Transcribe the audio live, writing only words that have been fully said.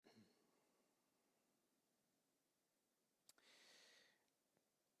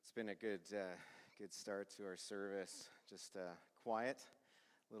It's been a good start to our service. Just quiet,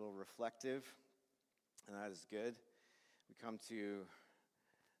 a little reflective, and that is good. We come to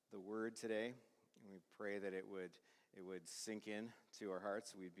the Word today, and we pray that it would sink in to our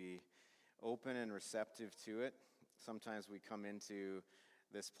hearts. We'd be open and receptive to it. Sometimes we come into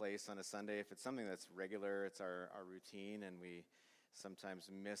this place on a Sunday, if it's something that's regular, it's our routine, and we sometimes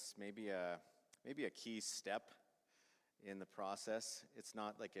miss maybe a key step in the process. It's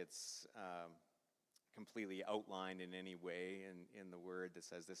not like it's completely outlined in any way in the Word that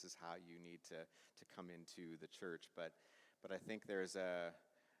says this is how you need to come into the church. But I think there's a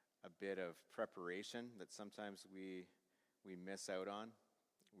bit of preparation that sometimes we miss out on.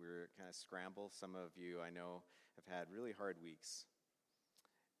 We're kind of scramble. Some of you I know have had really hard weeks,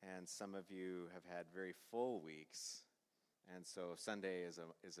 and some of you have had very full weeks. And so Sunday is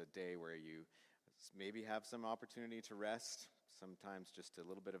a day where you maybe have some opportunity to rest, sometimes just a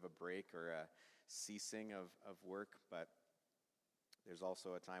little bit of a break or a ceasing of work, but there's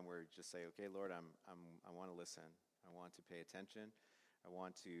also a time where you just say, okay, Lord, I want to listen. I want to pay attention. I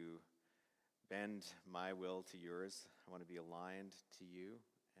want to bend my will to yours. I want to be aligned to you.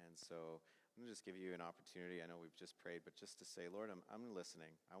 And so I'm going to just give you an opportunity. I know we've just prayed, but just to say, Lord, I'm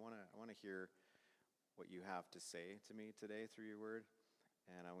listening. I want to hear what you have to say to me today through your word,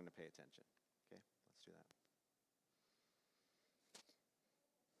 and I'm going to pay attention. Okay, let's do that.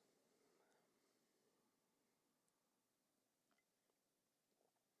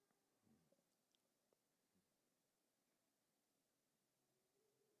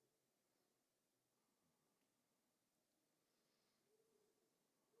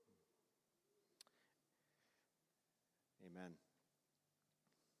 Amen.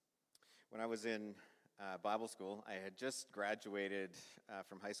 When I was in Bible school, I had just graduated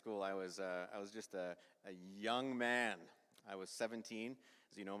from high school. I was just a young man. I was 17.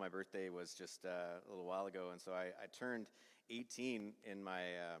 As you know, my birthday was just a little while ago, and so I turned 18 in my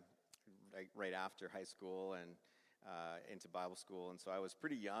right after high school and into Bible school, and so I was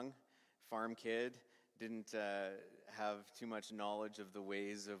pretty young, farm kid. Didn't have too much knowledge of the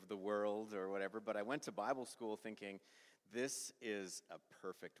ways of the world or whatever, but I went to Bible school thinking, this is a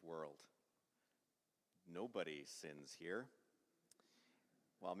perfect world. Nobody sins here.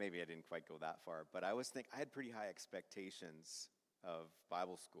 Well, maybe I didn't quite go that far, but I had pretty high expectations of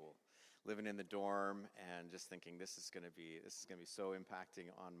Bible school, living in the dorm and just thinking this is going to be so impacting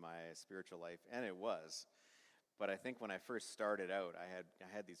on my spiritual life, and it was. But I think when I first started out,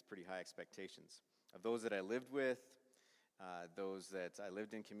 I had these pretty high expectations of those that I lived with, those that I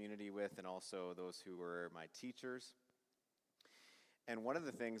lived in community with, and also those who were my teachers. And one of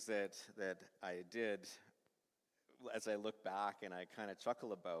the things that I did, as I look back and I kind of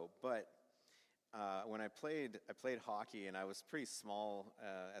chuckle about, but when I played hockey, and I was pretty small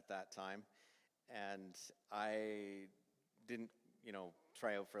at that time, and I didn't,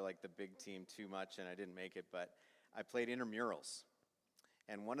 try out for like the big team too much, and I didn't make it, but I played intramurals.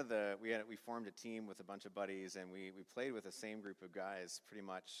 And we formed a team with a bunch of buddies, and we played with the same group of guys pretty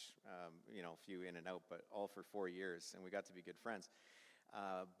much, a few in and out, but all for 4 years, and we got to be good friends.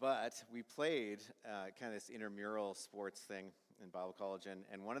 But we played kind of this intramural sports thing in Bible college,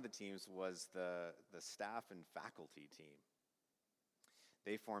 and one of the teams was the staff and faculty team.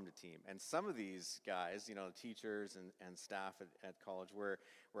 They formed a team. And some of these guys, teachers and staff at college were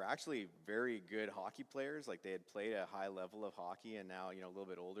actually very good hockey players. Like they had played a high level of hockey and now, a little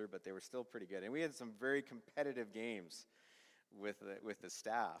bit older, but they were still pretty good. And we had some very competitive games with the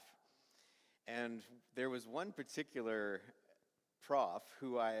staff. And there was one particular prof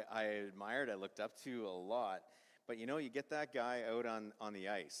who I admired, I looked up to a lot. But you get that guy out on the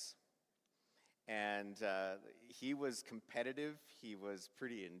ice. And he was competitive, he was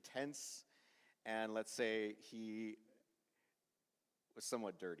pretty intense, and let's say he was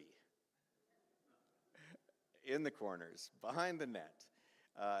somewhat dirty. In the corners, behind the net,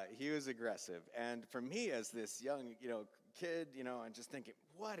 he was aggressive. And for me as this young, kid, I'm just thinking,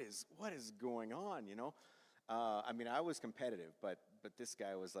 what is going on, I was competitive, but this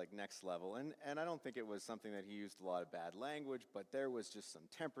guy was like next level. And I don't think it was something that he used a lot of bad language, but there was just some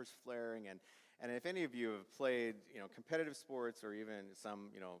tempers flaring. And if any of you have played, competitive sports or even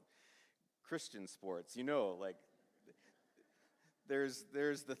some, Christian sports,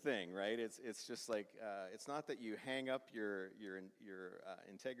 there's the thing, right? It's just like, it's not that you hang up your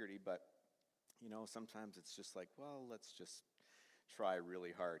integrity, but, sometimes it's just like, well, let's just try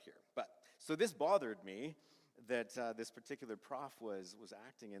really hard here. But so this bothered me that this particular prof was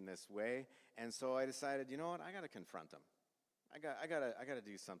acting in this way, and so I decided, you know what, I got to confront him. I got to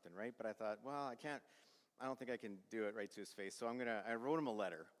do something, right? But I thought, well, I don't think I can do it right to his face. So I wrote him a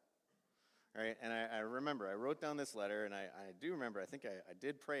letter, right? And I remember, I wrote down this letter, and I do remember, I think I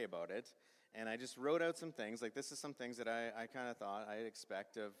did pray about it, and I just wrote out some things, like this is some things that I kind of thought I'd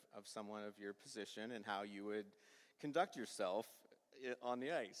expect of someone of your position and how you would conduct yourself on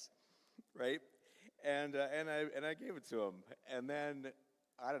the ice, right? And I gave it to him, and then,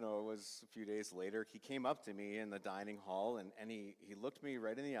 I don't know, it was a few days later, he came up to me in the dining hall, and he looked me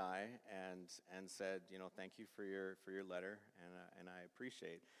right in the eye and said, thank you for your letter, and I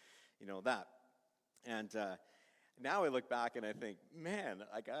appreciate, that. And now I look back and I think, man,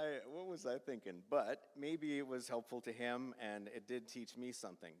 what was I thinking? But maybe it was helpful to him, and it did teach me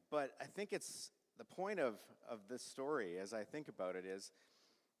something. But I think it's the point of this story, as I think about it, is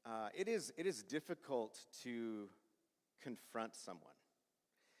it is difficult to confront someone.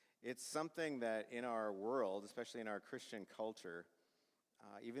 It's something that in our world, especially in our Christian culture,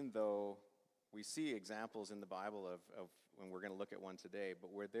 even though we see examples in the Bible of when we're going to look at one today,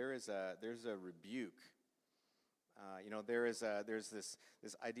 but where there's a rebuke. There's this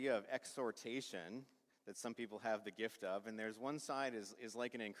idea of exhortation that some people have the gift of, and there's one side is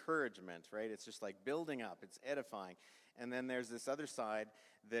like an encouragement, right? It's just like building up, it's edifying. And then there's this other side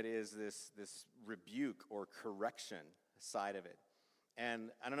that is this rebuke or correction side of it.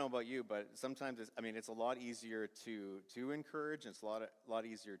 And I don't know about you, but sometimes it's a lot easier to encourage, and it's a lot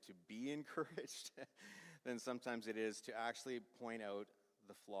easier to be encouraged than sometimes it is to actually point out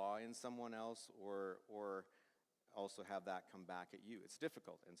the flaw in someone else or also have that come back at you. It's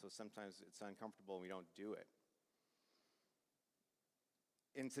difficult, and so sometimes it's uncomfortable and we don't do it.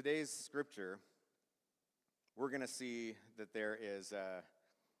 In today's scripture, we're going to see that there is a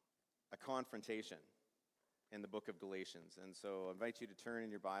confrontation in the book of Galatians. And so I invite you to turn in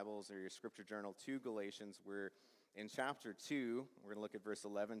your Bibles or your scripture journal to Galatians. We're in chapter 2. We're going to look at verse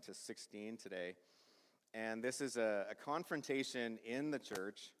 11 to 16 today. And this is a confrontation in the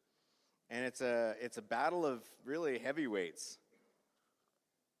church, and it's a battle of really heavyweights.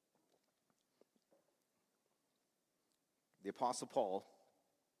 The Apostle Paul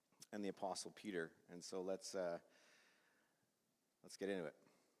and the Apostle Peter. And so let's get into it.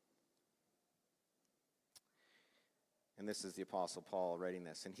 And this is the Apostle Paul writing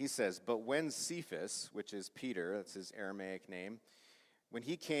this. And he says, "But when Cephas," which is Peter, that's his Aramaic name, "when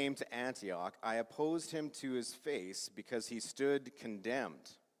he came to Antioch, I opposed him to his face because he stood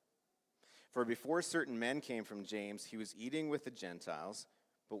condemned. For before certain men came from James, he was eating with the Gentiles,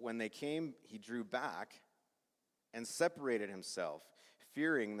 but when they came, he drew back and separated himself,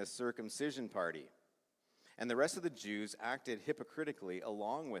 fearing the circumcision party. And the rest of the Jews acted hypocritically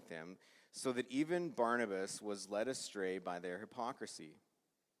along with him, so that even Barnabas was led astray by their hypocrisy.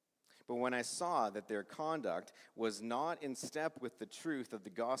 But when I saw that their conduct was not in step with the truth of the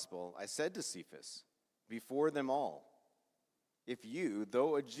gospel, I said to Cephas, before them all, 'If you,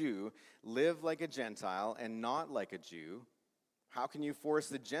 though a Jew, live like a Gentile and not like a Jew, how can you force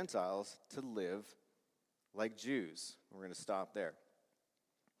the Gentiles to live like Jews?'" We're going to stop there.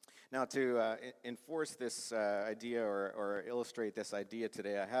 Now, to enforce this idea or illustrate this idea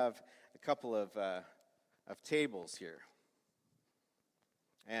today, I have a couple of tables here.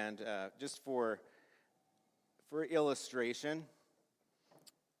 And just for illustration,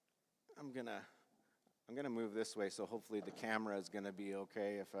 I'm gonna move this way, so hopefully the camera is gonna be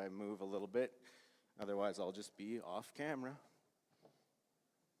okay if I move a little bit. Otherwise, I'll just be off camera.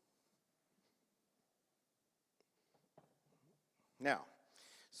 Now,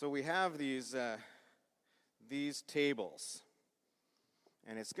 so we have these tables,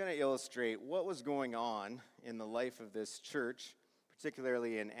 and it's going to illustrate what was going on in the life of this church,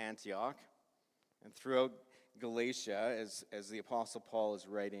 particularly in Antioch and throughout Galatia, as the Apostle Paul is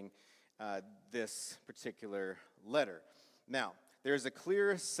writing this particular letter. Now, there's a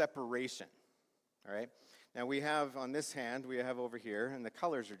clear separation, all right? Now, we have on this hand, we have over here, and the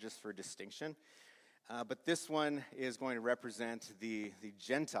colors are just for distinction. But this one is going to represent the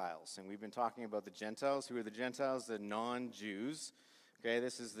Gentiles. And we've been talking about the Gentiles. Who are the Gentiles? The non-Jews. Okay,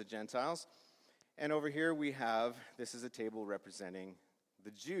 this is the Gentiles. And over here we have, this is a table representing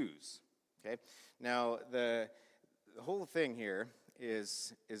the Jews. Okay, now the whole thing here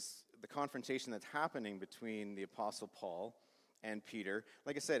is the confrontation that's happening between the Apostle Paul and Peter.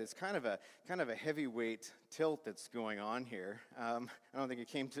 Like I said, it's kind of a heavyweight tilt that's going on here. I don't think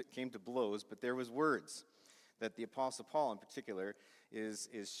it came to blows, but there was words that the Apostle Paul in particular is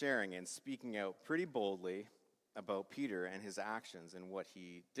sharing and speaking out pretty boldly about Peter and his actions and what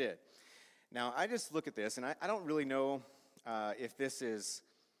he did. Now, I just look at this, and I don't really know if this is,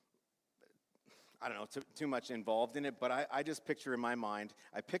 too much involved in it, but I just picture in my mind,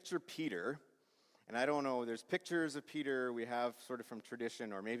 I picture Peter And I don't know, there's pictures of Peter we have sort of from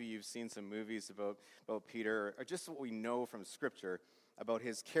tradition, or maybe you've seen some movies about Peter, or just what we know from Scripture about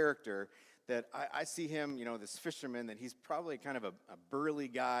his character, that I see him, this fisherman, that he's probably kind of a burly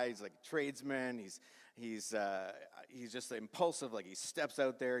guy. He's like a tradesman. He's just impulsive. Like he steps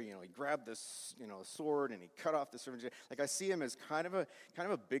out there, he grabbed this, sword, and he cut off the servant. Like I see him as kind of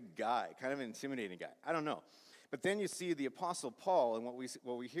a big guy, kind of an intimidating guy. I don't know. But then you see the Apostle Paul, and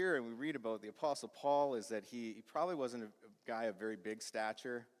what we hear and we read about the Apostle Paul is that he probably wasn't a guy of very big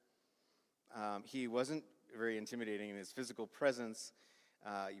stature. He wasn't very intimidating in his physical presence.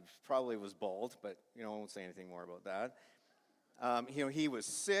 He probably was bald, but I won't say anything more about that. He was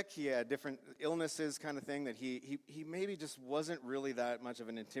sick. He had different illnesses, kind of thing, that he maybe just wasn't really that much of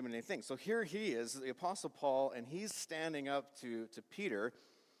an intimidating thing. So here he is, the Apostle Paul, and he's standing up to Peter,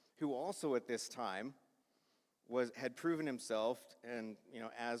 who also at this time had proven himself, and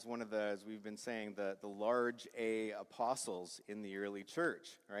as one of the, as we've been saying, the large A apostles in the early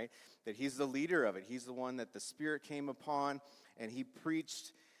church, right? That he's the leader of it. He's the one that the Spirit came upon, and he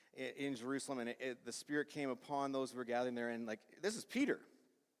preached in Jerusalem, and the Spirit came upon those who were gathering there, and this is Peter,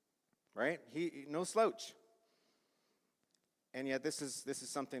 right? He no slouch. And yet this is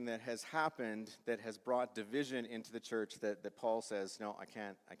something that has happened that has brought division into the church that Paul says, no, I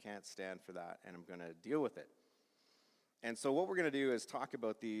can't stand for that, and I'm going to deal with it. And so what we're going to do is talk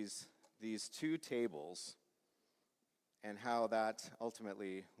about these two tables and how that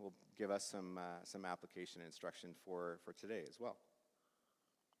ultimately will give us some application and instruction for today as well.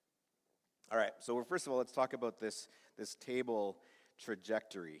 All right, so first of all, let's talk about this table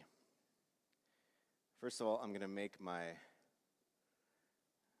trajectory. First of all, I'm going to make my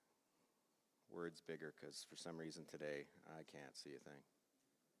words bigger because for some reason today I can't see a thing.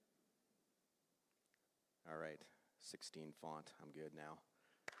 All right. 16 font. I'm good now.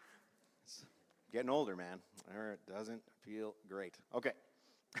 It's getting older, man. It doesn't feel great. Okay.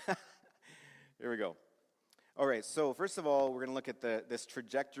 Here we go. All right. So first of all, we're going to look at this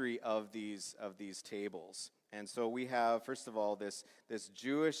trajectory of these tables. And so we have, first of all, this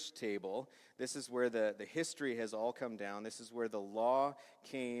Jewish table. This is where the history has all come down. This is where the law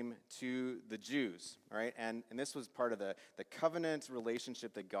came to the Jews, right? And this was part of the covenant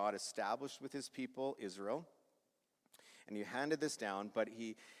relationship that God established with his people, Israel. And he handed this down, but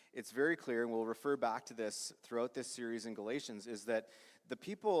it's very clear, and we'll refer back to this throughout this series in Galatians, is that the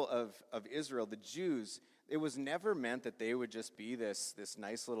people of Israel, the Jews, it was never meant that they would just be this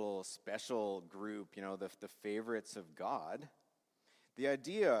nice little special group, the favorites of God. The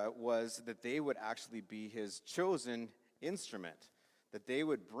idea was that they would actually be his chosen instrument, that they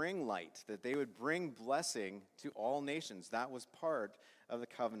would bring light, that they would bring blessing to all nations. That was part of the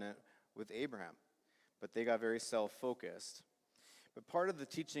covenant with Abraham. But they got very self-focused. But part of the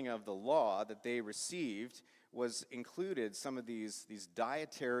teaching of the law that they received included some of these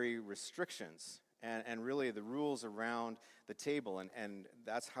dietary restrictions and really the rules around the table. And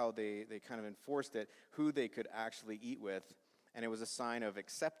that's how they kind of enforced it, who they could actually eat with. And it was a sign of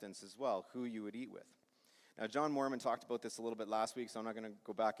acceptance as well, who you would eat with. Now, John Mormon talked about this a little bit last week, so I'm not going to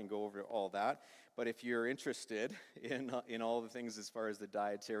go back and go over all that. But if you're interested in all the things as far as the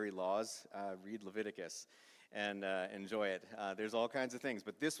dietary laws, read Leviticus and enjoy it. There's all kinds of things.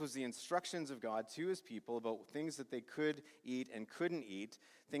 But this was the instructions of God to his people about things that they could eat and couldn't eat,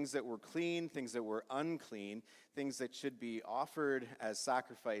 things that were clean, things that were unclean, things that should be offered as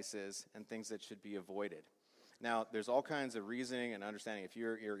sacrifices, and things that should be avoided. Now, there's all kinds of reasoning and understanding. If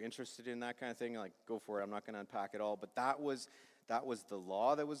you're interested in that kind of thing, go for it. I'm not going to unpack it all. But that was the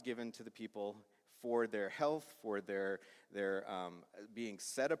law that was given to the people for their health, for their being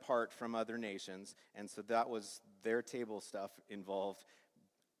set apart from other nations. And so that was their table stuff involved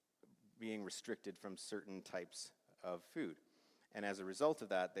being restricted from certain types of food. And as a result of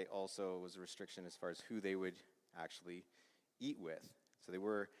that, they also was a restriction as far as who they would actually eat with. So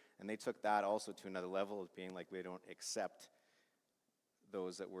they took that also to another level of being like, we don't accept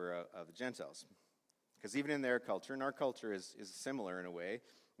those that were of the Gentiles. Because even in their culture, and our culture is similar in a way,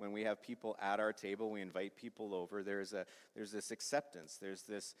 when we have people at our table, we invite people over, there's this acceptance, there's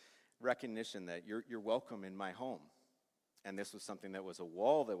this recognition that you're welcome in my home. And this was something that was a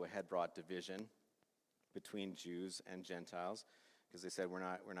wall that had brought division between Jews and Gentiles, because they said, we're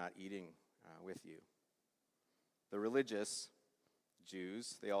not eating with you. The religious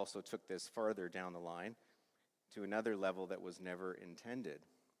Jews, they also took this farther down the line to another level that was never intended.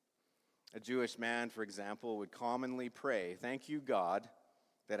 A Jewish man, for example, would commonly pray, "Thank you, God,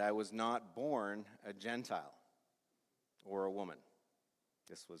 that I was not born a Gentile or a woman."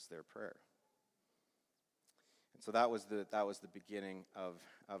 This was their prayer. And so that was the beginning of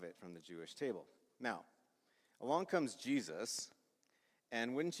it from the Jewish table. Now, along comes Jesus,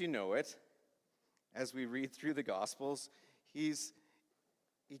 and wouldn't you know it, as we read through the Gospels, he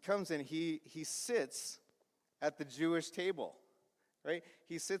comes and he sits at the Jewish table, right?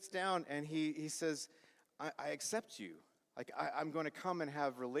 He sits down and he says, I accept you. Like, I'm going to come and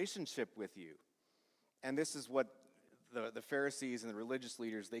have relationship with you. And this is what the Pharisees and the religious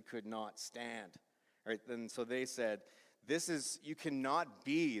leaders, they could not stand, right? And so they said, you cannot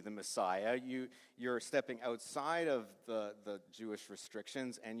be the Messiah. You're stepping outside of the Jewish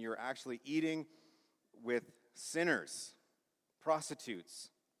restrictions, and you're actually eating with sinners, prostitutes,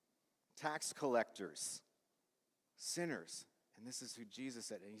 tax collectors, sinners. And this is who Jesus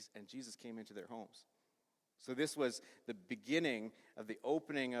said, and Jesus came into their homes. So this was the beginning of the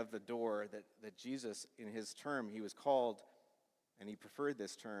opening of the door that Jesus, in his term, he was called, and he preferred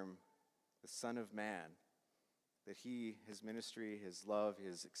this term, the Son of Man, that his ministry, his love,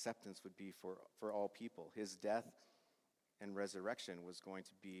 his acceptance would be for all people. His death and resurrection was going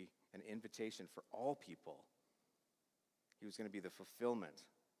to be an invitation for all people. He was going to be the fulfillment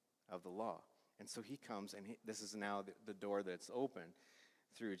of the law. And so he comes, and this is now the door that's open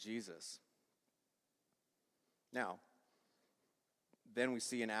through Jesus. Now, then we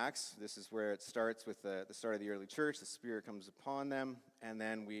see in Acts, this is where it starts with the start of the early church. The Spirit comes upon them, and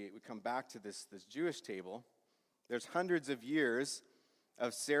then we come back to this Jewish table. There's hundreds of years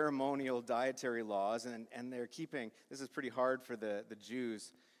of ceremonial dietary laws, and they're keeping, this is pretty hard for the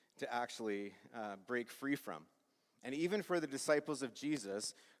Jews to actually break free from. And even for the disciples of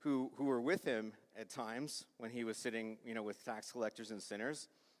Jesus, who were with him at times when he was sitting, with tax collectors and sinners,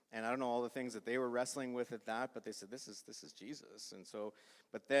 and I don't know all the things that they were wrestling with at that, but they said, this is Jesus. And so,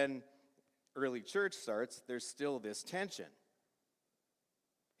 but then early church starts, there's still this tension.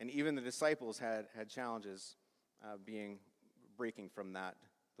 And even the disciples had challenges breaking from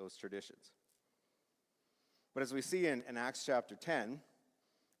those traditions. But as we see in Acts chapter 10,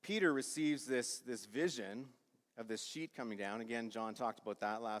 Peter receives this vision of this sheet coming down. Again, John talked about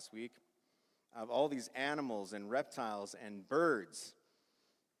that last week, of all these animals and reptiles and birds.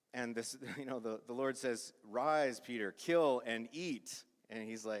 And this, the Lord says, rise, Peter, kill and eat. And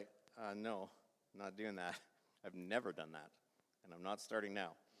he's like, no, I'm not doing that. I've never done that. And I'm not starting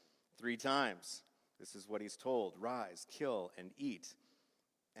now. 3 times, this is what he's told, rise, kill and eat.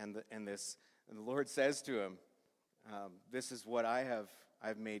 And the Lord says to him, this is what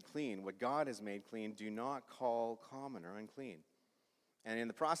I've made clean. What God has made clean, do not call common or unclean. And in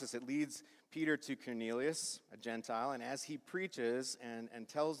the process, it leads Peter to Cornelius, a Gentile, and as he preaches and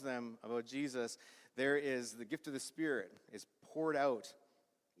tells them about Jesus, there is the gift of the Spirit is poured out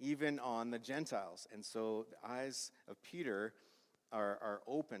even on the Gentiles. And so the eyes of Peter are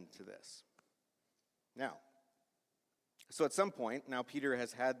open to this. Now, so at some point, now Peter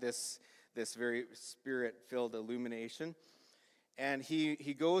has had this very Spirit-filled illumination, and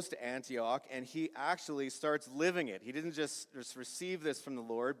he goes to Antioch, and he actually starts living it. He didn't just receive this from the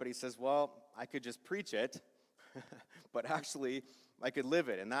Lord, but he says, well, I could just preach it, but actually I could live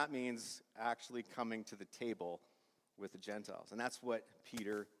it. And that means actually coming to the table with the Gentiles. And that's what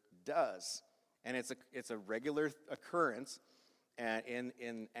Peter does. And it's a regular occurrence. And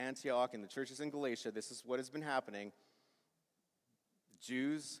in Antioch, in the churches in Galatia, this is what has been happening.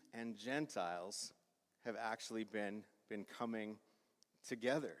 Jews and Gentiles have actually been coming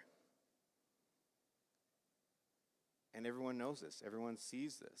together. And everyone knows this. Everyone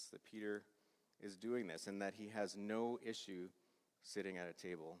sees this, that Peter is doing this, and that he has no issue sitting at a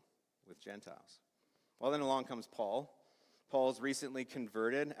table with Gentiles. Well, then along comes Paul. Paul's recently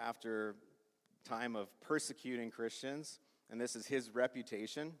converted after a time of persecuting Christians, and this is his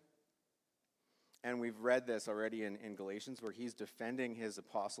reputation. And we've read this already in Galatians, where he's defending his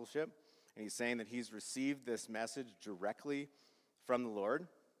apostleship, and he's saying that he's received this message directly from the Lord.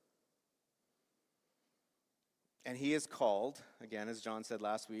 And he is called, again, as John said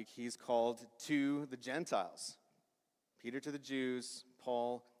last week, he's called to the Gentiles. Peter to the Jews,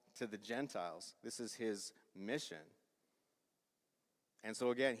 Paul to the Gentiles. This is his mission. And so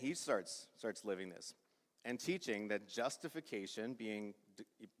again, he starts living this and teaching that justification, being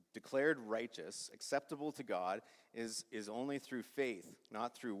declared righteous, acceptable to God, is only through faith,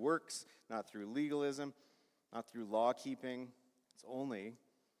 not through works, not through legalism, not through law keeping. It's only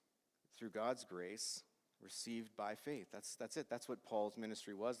through God's grace, received by faith. That's it. That's what Paul's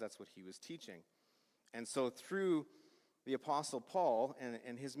ministry was. That's what he was teaching. And so through the Apostle Paul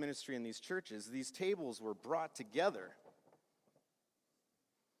and his ministry in these churches, these tables were brought together.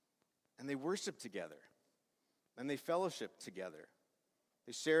 And they worshiped together. And they fellowshiped together.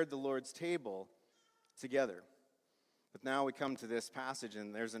 They shared the Lord's table together. But now we come to this passage,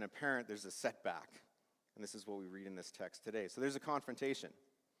 and there's a setback. And this is what we read in this text today. So there's a confrontation.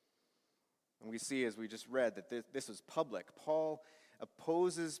 And we see, as we just read, that this was public. Paul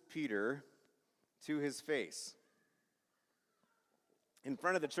opposes Peter to his face in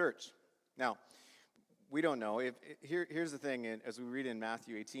front of the church. Now, we don't know. Here's the thing, as we read in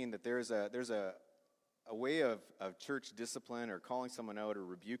Matthew 18, that there's a way of church discipline or calling someone out or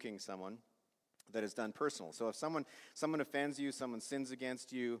rebuking someone that is done personal. So if someone offends you, someone sins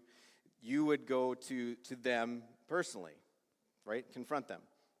against you, you would go to them personally, right? Confront them.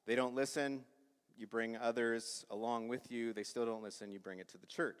 They don't listen, you bring others along with you. They still don't listen, you bring it to the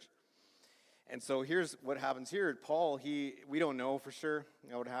church. And so here's what happens here. Paul, we don't know for sure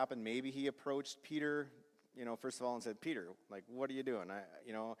what happened. Maybe he approached Peter, first of all, and said, "Peter, like, what are you doing?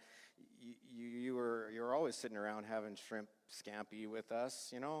 You're always sitting around having shrimp scampi with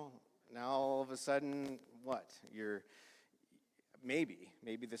us, Now all of a sudden, what? Maybe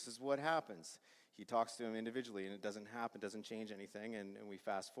this is what happens." He talks to him individually, and it doesn't happen, doesn't change anything, and we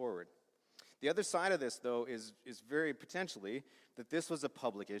fast forward. The other side of this, though, is very potentially that this was a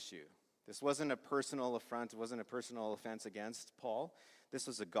public issue. This wasn't a personal affront. It wasn't a personal offense against Paul. This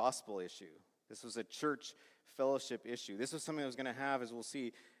was a gospel issue. This was a church fellowship issue. This was something that was going to have, as we'll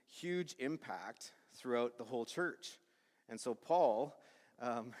see, huge impact throughout the whole church. And so Paul,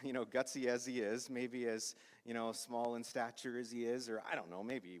 gutsy as he is, maybe as, small in stature as he is, or I don't know,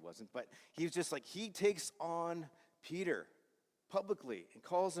 maybe he wasn't, but he's just like, he takes on Peter publicly and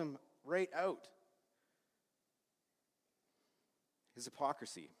calls him right out. His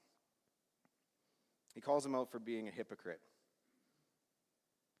hypocrisy. He calls him out for being a hypocrite.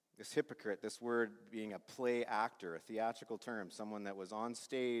 This hypocrite, this word being a play actor, a theatrical term, someone that was on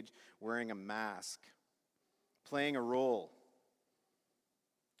stage wearing a mask, playing a role.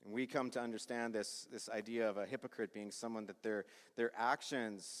 And we come to understand this idea of a hypocrite being someone that their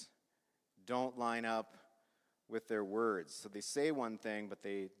actions don't line up with their words. So they say one thing, but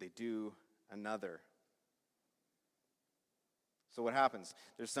they do another. So what happens?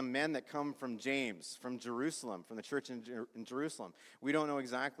 There's some men that come from James, from Jerusalem, from the church in Jerusalem. We don't know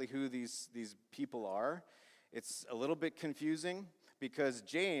exactly who these people are. It's a little bit confusing because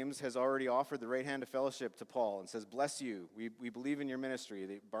James has already offered the right hand of fellowship to Paul and says, "Bless you. We believe in your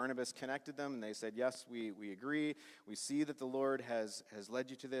ministry." Barnabas connected them, and they said, "Yes, we agree. We see that the Lord has led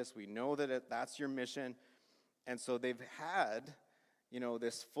you to this. We know that that's your mission." And so they've had,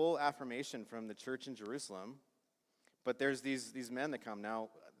 this full affirmation from the church in Jerusalem. But there's these men that come. Now,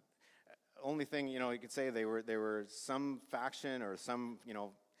 only thing, you could say they were some faction or some,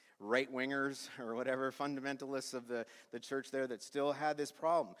 right-wingers or whatever, fundamentalists of the church there that still had this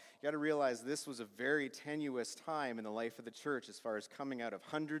problem. You got to realize this was a very tenuous time in the life of the church as far as coming out of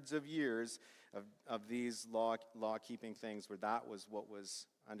hundreds of years of these law-keeping things where that was what was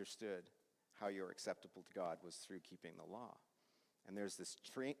understood. How you're acceptable to God was through keeping the law. And there's this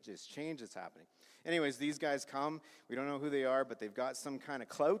change that's happening. Anyways, these guys come. We don't know who they are, but they've got some kind of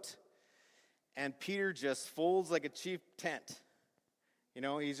clout. And Peter just folds like a cheap tent.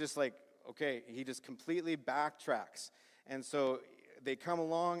 He's just like, okay, he just completely backtracks. And so they come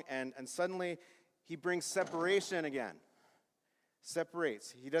along, and suddenly he brings separation again.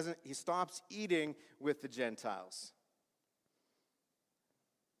 Separates. He stops eating with the Gentiles.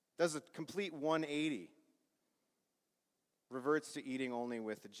 Does a complete 180. Reverts to eating only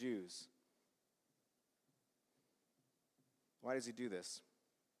with the Jews. Why does he do this?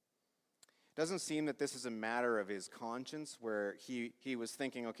 It doesn't seem that this is a matter of his conscience where he was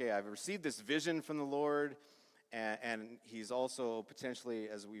thinking, okay, I've received this vision from the Lord, and he's also potentially,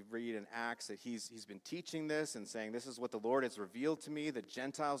 as we read in Acts, that he's been teaching this and saying, this is what the Lord has revealed to me, that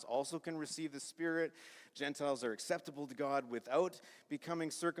Gentiles also can receive the Spirit. Gentiles are acceptable to God without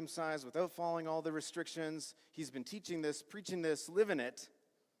becoming circumcised, without following all the restrictions. He's been teaching this, preaching this, living it.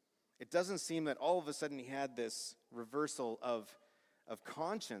 It doesn't seem that all of a sudden he had this reversal of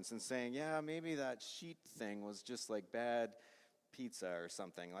conscience and saying, yeah, maybe that sheet thing was just like bad pizza or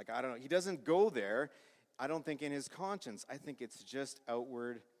something. Like, I don't know. He doesn't go there, I don't think, in his conscience. I think it's just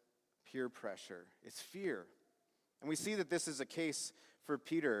outward peer pressure. It's fear. And we see that this is a case for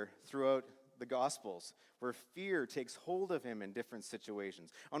Peter throughout the Gospels, where fear takes hold of him in different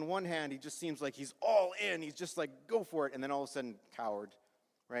situations. On one hand, he just seems like he's all in. He's just like, go for it. And then all of a sudden, coward,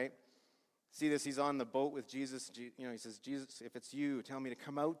 right? See this, he's on the boat with Jesus. He says, Jesus, if it's you, tell me to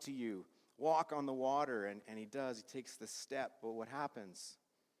come out to you. Walk on the water. And he does. He takes the step. But what happens?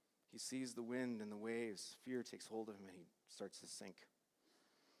 He sees the wind and the waves. Fear takes hold of him and he starts to sink.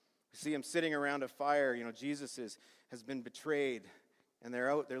 We see him sitting around a fire. Jesus has been betrayed. And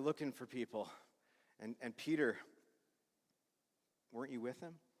they're out, they're looking for people. And Peter weren't you with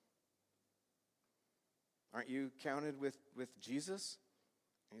him? Aren't you counted with Jesus?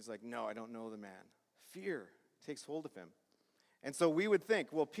 And he's like, no, I don't know the man. Fear takes hold of him. And so we would think,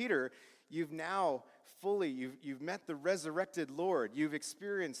 well, Peter, you've now you've met the resurrected Lord. You've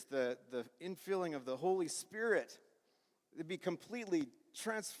experienced the infilling of the Holy Spirit. It'd be completely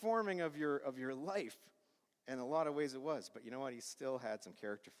transforming of your life. In a lot of ways it was. But you know what? He still had some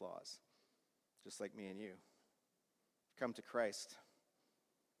character flaws, just like me and you. Come to Christ,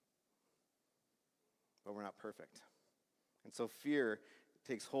 but we're not perfect. And so fear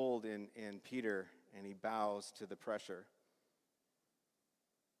takes hold in Peter, and he bows to the pressure.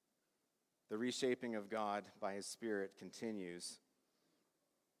 The reshaping of God by his Spirit continues,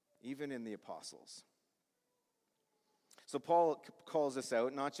 even in the apostles. So Paul calls this out,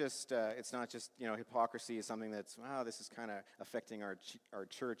 it's not just, hypocrisy is something that's, this is kind of affecting our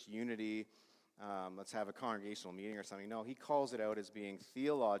church unity. Let's have a congregational meeting or something. No, he calls it out as being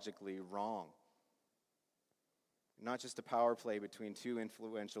theologically wrong. Not just a power play between two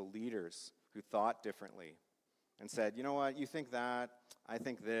influential leaders who thought differently and said, you know what, you think that, I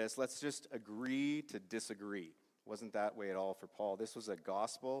think this, let's just agree to disagree. It wasn't that way at all for Paul. This was a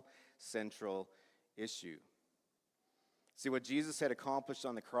gospel central issue. See, what Jesus had accomplished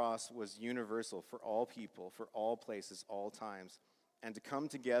on the cross was universal for all people, for all places, all times. And to come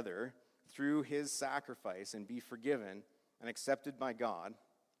together through his sacrifice and be forgiven and accepted by God,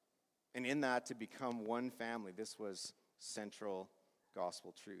 and in that to become one family, this was central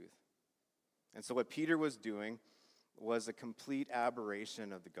gospel truth. And so what Peter was doing was a complete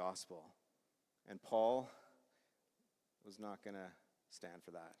aberration of the gospel. And Paul was not going to stand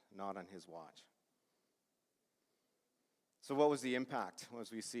for that, not on his watch. So what was the impact?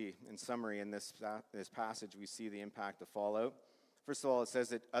 As we see, in summary, in this passage, we see the impact of fallout. First of all, it says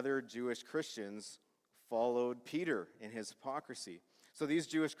that other Jewish Christians followed Peter in his hypocrisy. So these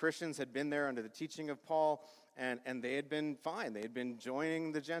Jewish Christians had been there under the teaching of Paul, and they had been fine. They had been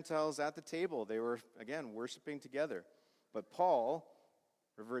joining the Gentiles at the table. They were, again, worshiping together. But Paul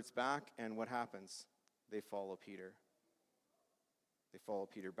reverts back, and what happens? They follow Peter. They follow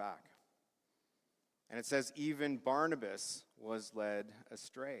Peter back. And it says even Barnabas was led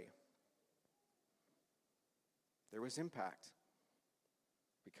astray. There was impact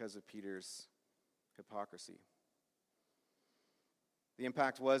because of Peter's hypocrisy. The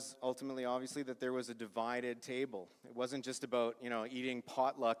impact was ultimately, obviously, that there was a divided table. It wasn't just about, eating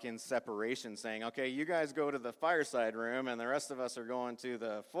potluck in separation, saying, okay, you guys go to the fireside room and the rest of us are going to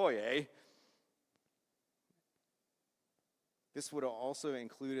the foyer. This would have also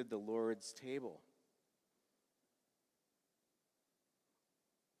included the Lord's table.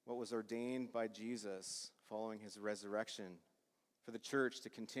 What was ordained by Jesus following his resurrection for the church to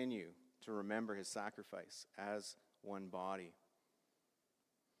continue to remember his sacrifice as one body.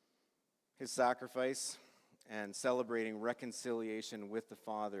 His sacrifice and celebrating reconciliation with the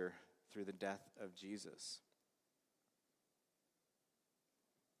Father through the death of Jesus.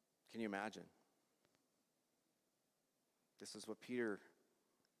 Can you imagine? This is what Peter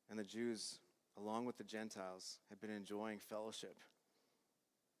and the Jews, along with the Gentiles, had been enjoying fellowship,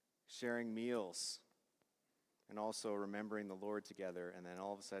 sharing meals, and also remembering the Lord together, and then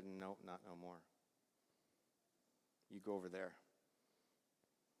all of a sudden, no more. You go over there.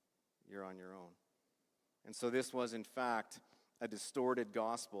 You're on your own. And so this was, in fact, a distorted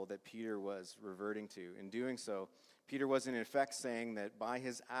gospel that Peter was reverting to. In doing so, Peter was in effect saying that by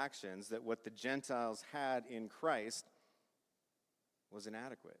his actions, that what the Gentiles had in Christ was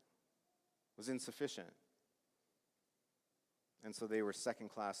inadequate, was insufficient. And so they were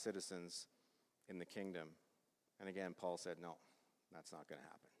second-class citizens in the kingdom. And again, Paul said, no, that's not going to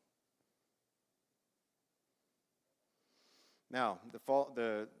happen. Now,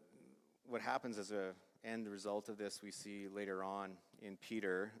 what happens as an end result of this, we see later on in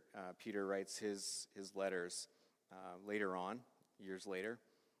Peter. Peter writes his letters later on, years later,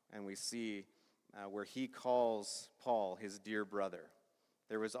 and we see where he calls Paul his dear brother.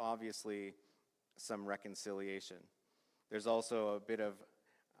 There was obviously some reconciliation. There's also a bit of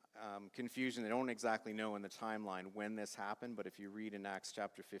confusion. They don't exactly know in the timeline when this happened, but if you read in Acts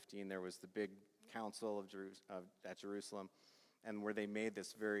chapter 15, there was the big council at Jerusalem, and where they made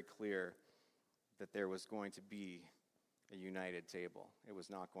this very clear that there was going to be a united table. It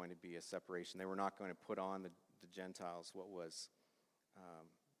was not going to be a separation. They were not going to put on the Gentiles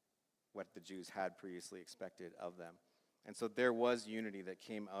what the Jews had previously expected of them. And so there was unity that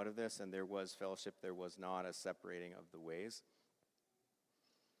came out of this, and there was fellowship. There was not a separating of the ways.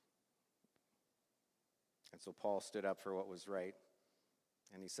 And so Paul stood up for what was right,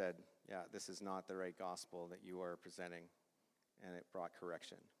 and he said, yeah, this is not the right gospel that you are presenting. and it brought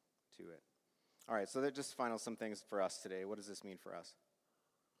correction to it. All right, so just some things for us today. What does this mean for us?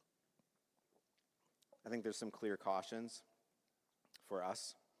 I think there's some clear cautions for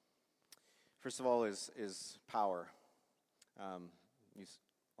us. First of all is power. Use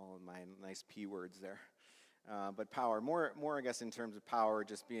all of my nice P words there. But power, more I guess in terms of power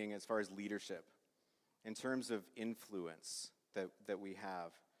just being as far as leadership, in terms of influence that we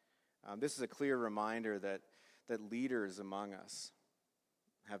have. This is a clear reminder that leaders among us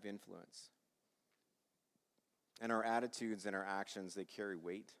have influence. And our attitudes and our actions, they carry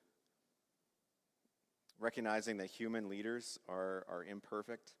weight. Recognizing that human leaders are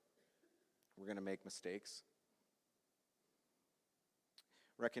imperfect. We're going to make mistakes.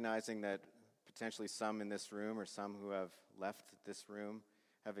 Recognizing that potentially some in this room or some who have left this room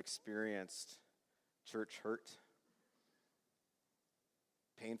have experienced church hurt,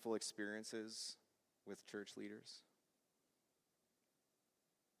 painful experiences with church leaders.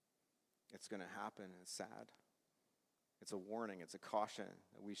 It's going to happen. It's sad. It's a warning. It's a caution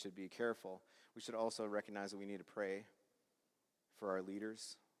that we should be careful. We should also recognize that we need to pray for our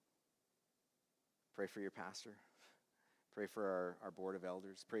leaders. Pray for your pastor. Pray for our board of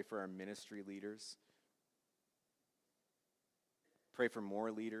elders. Pray for our ministry leaders. Pray for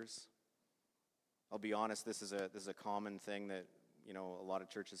more leaders. I'll be honest, this is a common thing that, a lot of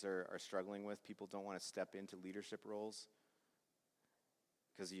churches are struggling with. People don't want to step into leadership roles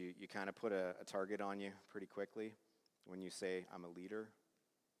because you kind of put a target on you pretty quickly when you say, I'm a leader.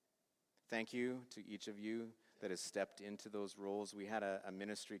 Thank you to each of you that has stepped into those roles. We had a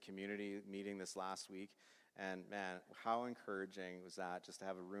ministry community meeting this last week, and man, how encouraging was that, just to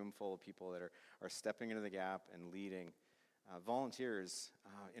have a room full of people that are stepping into the gap and leading. Volunteers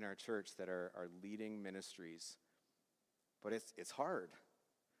in our church that are leading ministries. But it's hard.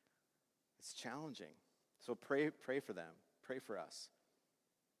 It's challenging. So pray for them. Pray for us.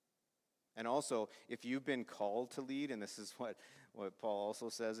 And also, if you've been called to lead, and this is what Paul also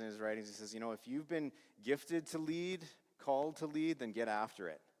says in his writings, he says, if you've been gifted to lead, called to lead, then get after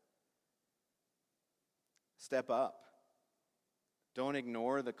it. Step up. Don't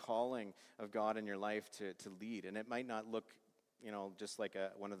ignore the calling of God in your life to lead. And it might not look, just like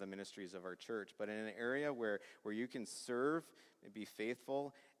one of the ministries of our church, but in an area where you can serve and be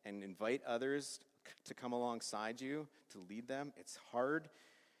faithful and invite others to come alongside you, to lead them. It's hard.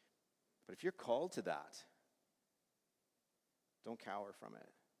 But if you're called to that, don't cower from it.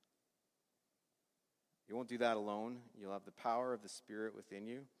 You won't do that alone. You'll have the power of the Spirit within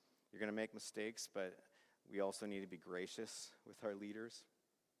you. You're going to make mistakes, but we also need to be gracious with our leaders.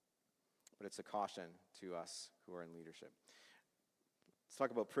 But it's a caution to us who are in leadership. Let's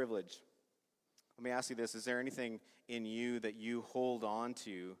talk about privilege. Let me ask you this. Is there anything in you that you hold on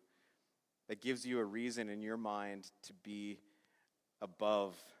to that gives you a reason in your mind to be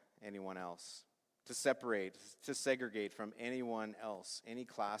above anyone else? To separate, to segregate from anyone else, any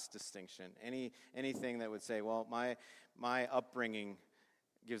class distinction, anything that would say, well, my upbringing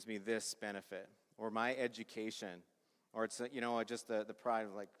gives me this benefit, or my education, or it's just the pride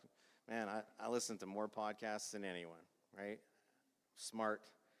of like, man, I listen to more podcasts than anyone, right? Smart.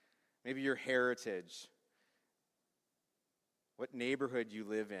 Maybe your heritage, what neighborhood you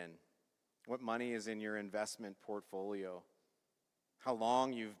live in, what money is in your investment portfolio, how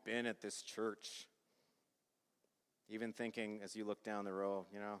long you've been at this church. Even thinking as you look down the row,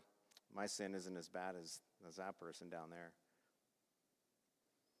 my sin isn't as bad as that person down there.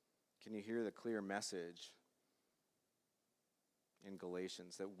 Can you hear the clear message in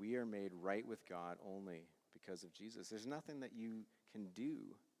Galatians that we are made right with God only because of Jesus? There's nothing that you can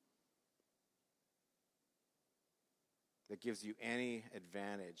do that gives you any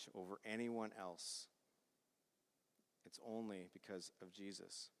advantage over anyone else. It's only because of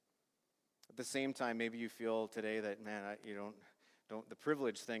Jesus. At the same time, maybe you feel today that, man, the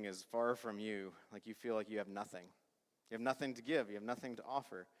privilege thing is far from you. Like you feel like you have nothing. You have nothing to give. You have nothing to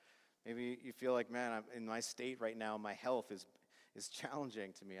offer. Maybe you feel like, man, I'm in my state right now, my health is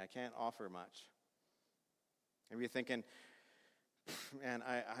challenging to me. I can't offer much. Maybe you're thinking, man,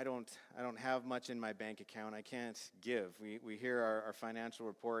 I don't have much in my bank account. I can't give. We hear our financial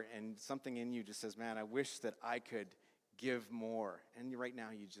report, and something in you just says, man, I wish that I could give more. And right now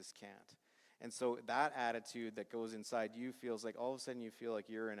you just can't. And so that attitude that goes inside you feels like all of a sudden you feel like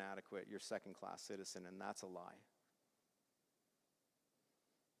you're inadequate, you're second-class citizen, and that's a lie.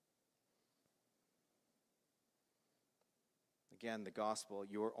 Again, the gospel,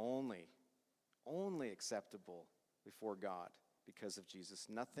 you're only acceptable before God because of Jesus.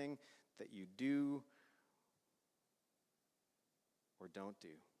 Nothing that you do or don't do.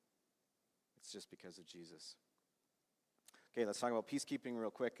 It's just because of Jesus. Okay, let's talk about peacekeeping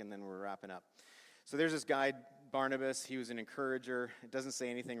real quick, and then we're wrapping up. So there's this guy, Barnabas. He was an encourager. It doesn't say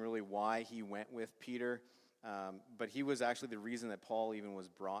anything really why he went with Peter, but he was actually the reason that Paul even was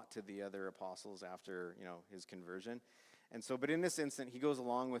brought to the other apostles after, his conversion. And so, but in this instant, he goes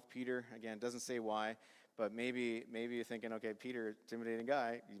along with Peter. Again, it doesn't say why, but maybe you're thinking, okay, Peter, intimidating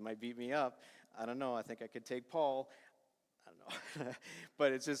guy, he might beat me up. I don't know. I think I could take Paul. I don't know.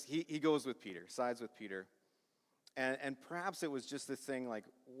 But it's just, he goes with Peter, sides with Peter. And perhaps it was just this thing like,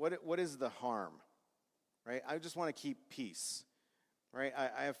 what is the harm, right? I just want to keep peace, right?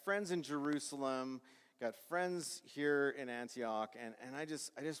 I have friends in Jerusalem, got friends here in Antioch, and I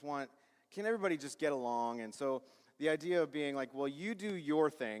just want, can everybody just get along? And so the idea of being like, well, you do your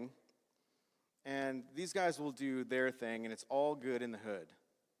thing, and these guys will do their thing, and it's all good in the hood.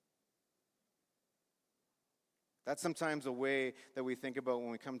 That's sometimes a way that we think about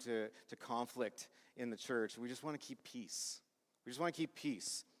when we come to conflict in the church. We just want to keep peace. We just want to keep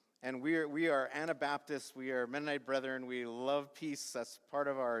peace. And we are Anabaptists. We are Mennonite brethren. We love peace. That's part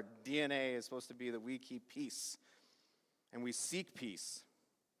of our DNA is supposed to be that we keep peace. And we seek peace.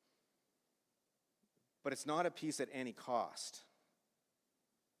 But it's not a peace at any cost.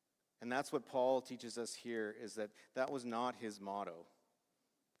 And that's what Paul teaches us here, is that was not his motto.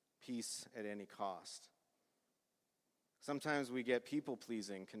 Peace at any cost. Sometimes we get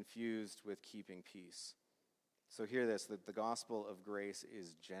people-pleasing confused with keeping peace. So hear this, that the gospel of grace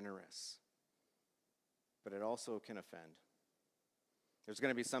is generous, but it also can offend. There's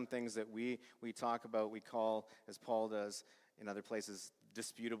going to be some things that we talk about, we call, as Paul does in other places,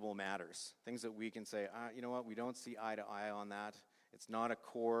 disputable matters. Things that we can say, you know what, we don't see eye to eye on that. It's not a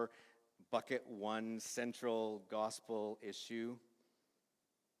core bucket one central gospel issue.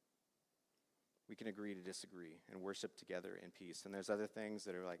 We can agree to disagree and worship together in peace. And there's other things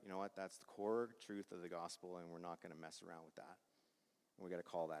that are like, you know what, that's the core truth of the gospel, and we're not going to mess around with that. And we got to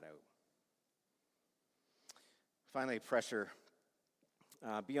call that out. Finally, pressure.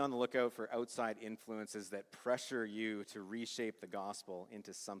 Be on the lookout for outside influences that pressure you to reshape the gospel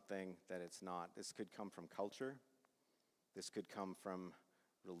into something that it's not. This could come from culture. This could come from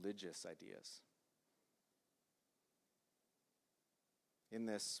religious ideas. In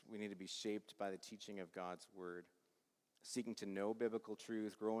this, we need to be shaped by the teaching of God's word, seeking to know biblical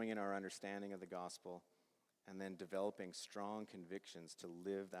truth, growing in our understanding of the gospel, and then developing strong convictions to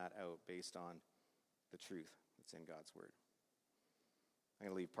live that out based on the truth that's in God's word. I'm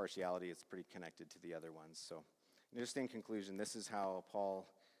going to leave partiality. It's pretty connected to the other ones. So just in conclusion, this is how Paul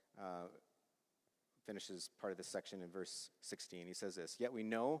finishes part of this section in verse 16. He says this, "Yet we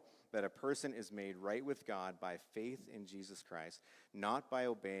know that a person is made right with God by faith in Jesus Christ, not by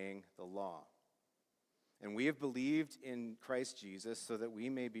obeying the law. And we have believed in Christ Jesus so that we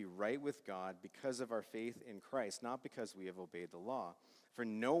may be right with God because of our faith in Christ, not because we have obeyed the law. For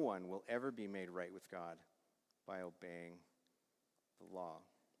no one will ever be made right with God by obeying the law."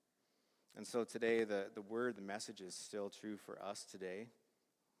 And so today, the word, the message is still true for us today,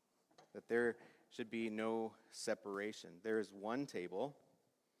 that there should be no separation. There is one table,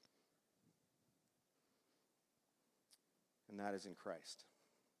 and that is in Christ.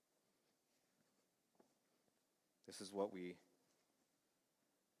 This is what we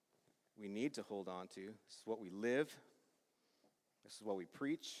need to hold on to. This is what we live. This is what we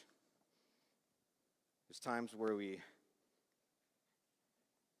preach. There's times where we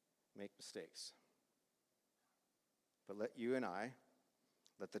make mistakes. But let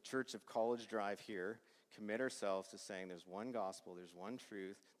the Church of College Drive here commit ourselves to saying there's one gospel, there's one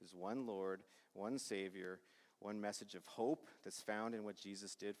truth, there's one Lord, one Savior, one message of hope that's found in what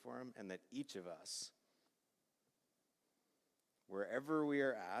Jesus did for him, and that each of us, wherever we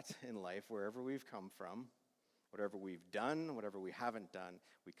are at in life, wherever we've come from, whatever we've done, whatever we haven't done,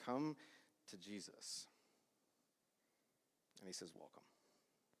 we come to Jesus. And he says, welcome.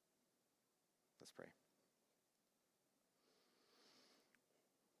 Let's pray.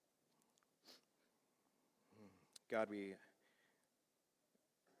 God, we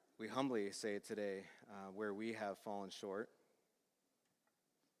humbly say today where we have fallen short,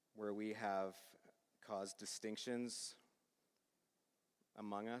 where we have caused distinctions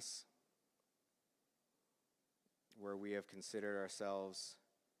among us, where we have considered ourselves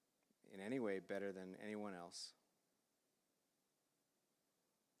in any way better than anyone else.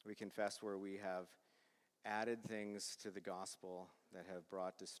 We confess where we have added things to the gospel that have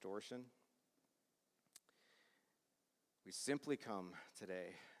brought distortion. We simply come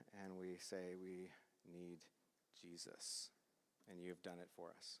today and we say we need Jesus, and you have done it for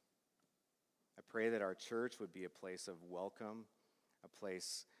us. I pray that our church would be a place of welcome, a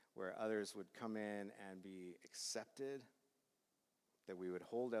place where others would come in and be accepted, that we would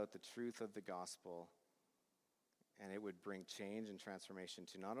hold out the truth of the gospel, and it would bring change and transformation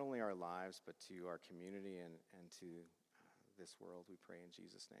to not only our lives, but to our community and to this world. We pray in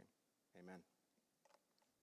Jesus' name. Amen.